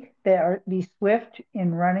 feet that be swift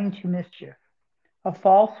in running to mischief, a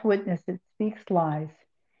false witness that speaks lies,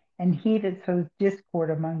 and he that sows discord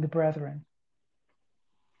among the brethren.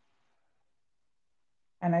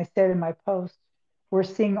 And I said in my post, we're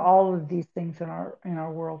seeing all of these things in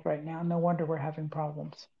our world right now. No wonder we're having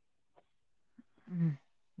problems. Mm.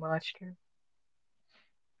 Well, that's true.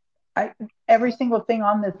 I, every single thing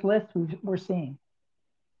on this list we're seeing.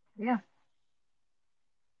 Yeah.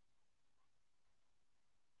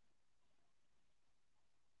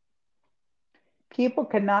 People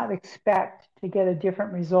cannot expect to get a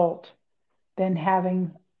different result than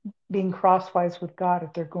having being crosswise with God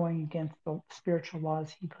if they're going against the spiritual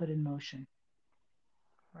laws He put in motion,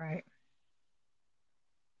 Right.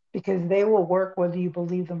 because they will work whether you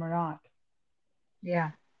believe them or not.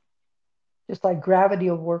 Yeah. Just like gravity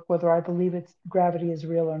will work whether I believe it's gravity is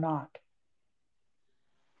real or not.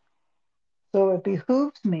 So it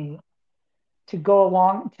behooves me to go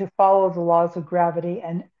along to follow the laws of gravity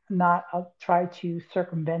and not try to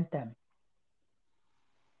circumvent them.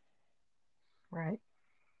 Right.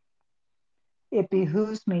 It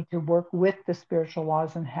behooves me to work with the spiritual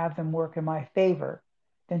laws and have them work in my favor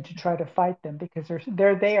than to try to fight them, because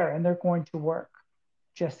they're there and they're going to work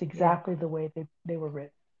just Yeah. exactly the way they were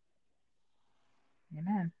written.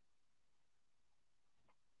 Amen.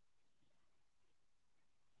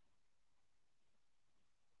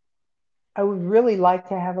 I would really like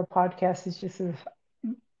to have a podcast that's just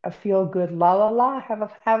a feel good la la la,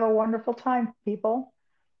 have a wonderful time, people.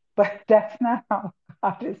 But that's not how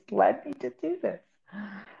God has led me to do this.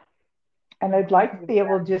 And I'd I like can to get be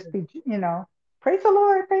able to that just too. be, praise the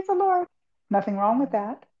Lord, praise the Lord. Nothing wrong with Mhm.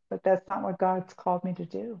 that, but that's not what God's called me to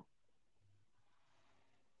do.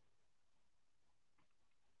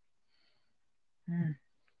 Mm.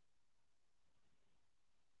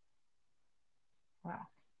 Wow.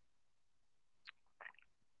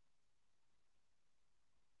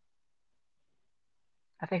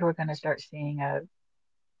 I think we're going to start seeing an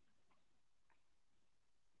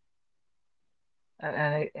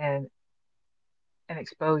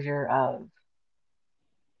exposure of,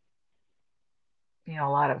 a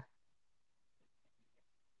lot of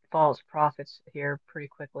false prophets here pretty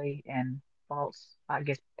quickly and false, I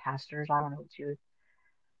guess, pastors. I don't know what you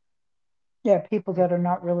Yeah, people would. that are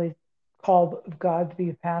not really called of God to be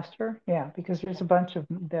a pastor. Yeah, because there's a bunch of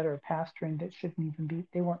them that are pastoring that shouldn't even be,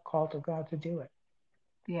 they weren't called of God to do it.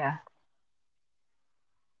 Yeah.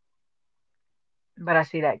 But I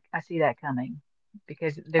see that coming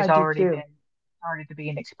because I there's do already too. been started to be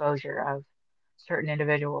an exposure of certain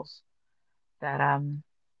individuals that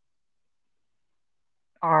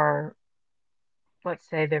are, let's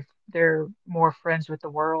say, they're more friends with the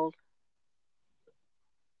world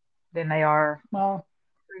than they are Well,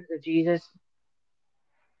 friends of Jesus,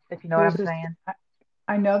 if you know what there's I'm this, saying.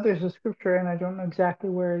 I know there's a scripture, and I don't know exactly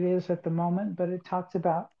where it is at the moment, but it talks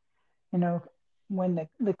about, you know, when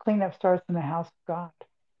the cleanup starts in the house of God.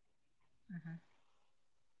 Hmm.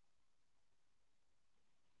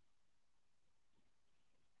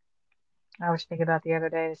 I was thinking about the other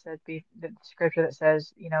day, it said be the scripture that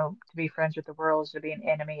says, to be friends with the world is to be an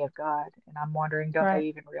enemy of God. And I'm wondering, don't they Right.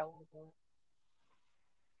 even realize that?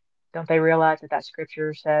 Don't they realize that that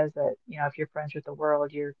scripture says that, if you're friends with the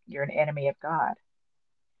world, you're an enemy of God?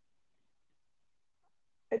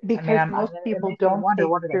 I mean, Because it makes me wonder,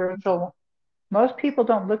 what are they thinking? most people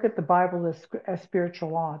don't look at the Bible as spiritual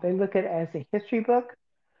law. They look at it as a history book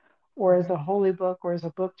or as Hmm. a holy book or as a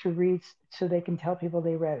book to read so they can tell people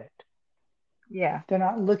they read it. Yeah, They're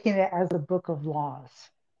not looking at it as a book of laws.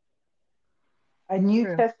 A New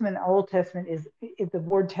true. Testament, Old Testament is, if the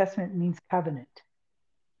word testament means covenant.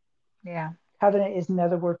 Yeah, Covenant is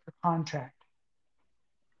another word for contract.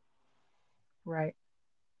 right.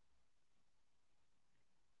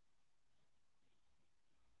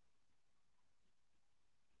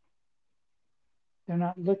 They're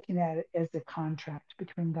not looking at it as a contract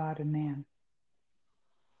between God and man.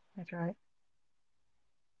 That's right.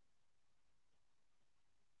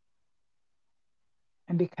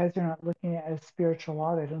 And because they're not looking at it as spiritual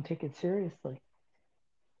law, they don't take it seriously.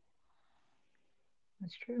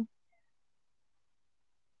 That's true.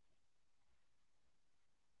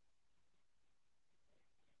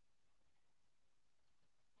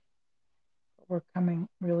 But we're coming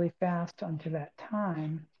really fast onto that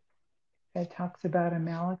time that talks about in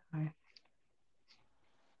Malachi.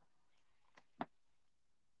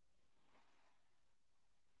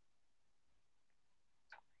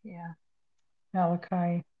 Yeah.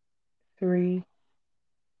 Malachi 3,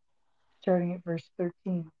 starting at verse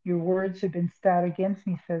 13. Your words have been stout against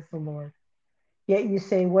me, says the Lord. Yet you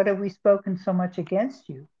say, what have we spoken so much against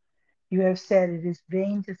you? You have said, it is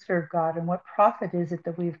vain to serve God, and what profit is it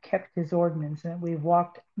that we have kept his ordinance and that we have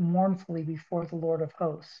walked mournfully before the Lord of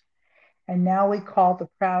hosts? And now we call the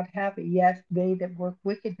proud happy. Yes, they that work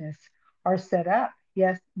wickedness are set up.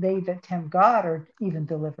 Yes, they that tempt God are even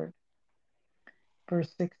delivered.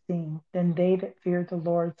 Verse 16. Then they that feared the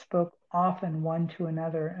Lord spoke often one to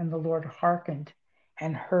another, and the Lord hearkened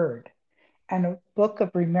and heard. And a book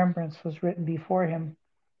of remembrance was written before him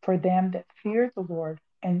for them that feared the Lord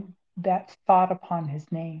and that thought upon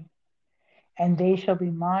his name. And they shall be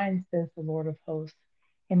mine, says the Lord of hosts,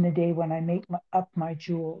 in the day when I make up my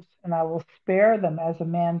jewels, and I will spare them as a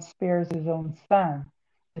man spares his own son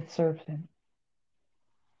that serves him.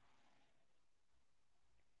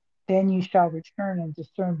 Then you shall return and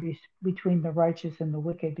discern between the righteous and the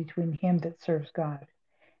wicked, between him that serves God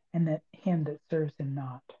and him that serves him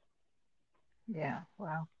not. Yeah.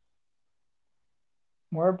 Wow.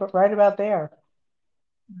 We're but right about there.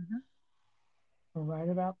 Hmm. We're right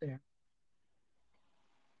about there.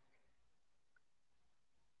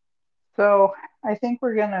 So I think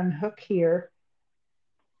we're going to unhook here.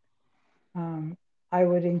 Um, I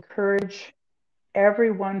would encourage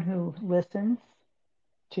everyone who listens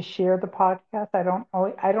to share the podcast.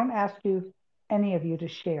 I don't ask you any of you to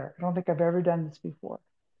share. I don't think I've ever done this before.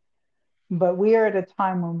 But we are at a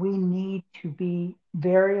time when we need to be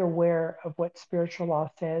very aware of what spiritual law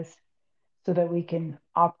says so that we can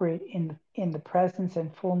operate in the presence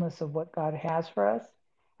and fullness of what God has for us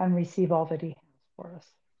and receive all that he has for us.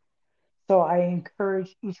 So I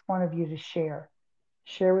encourage each one of you to share.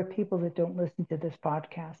 Share with people that don't listen to this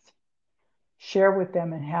podcast. Share with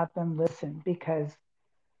them and have them listen because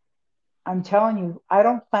I'm telling you, I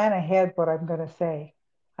don't plan ahead what I'm going to say.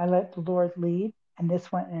 I let the Lord lead, and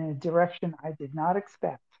this went in a direction I did not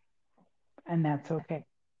expect, and that's okay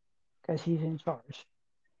because He's in charge.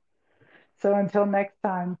 So until next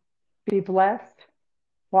time, be blessed,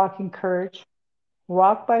 walk in courage,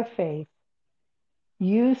 walk by faith,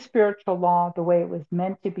 use spiritual law the way it was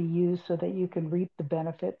meant to be used so that you can reap the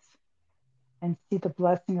benefits and see the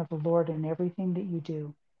blessing of the Lord in everything that you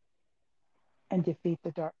do and defeat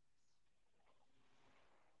the dark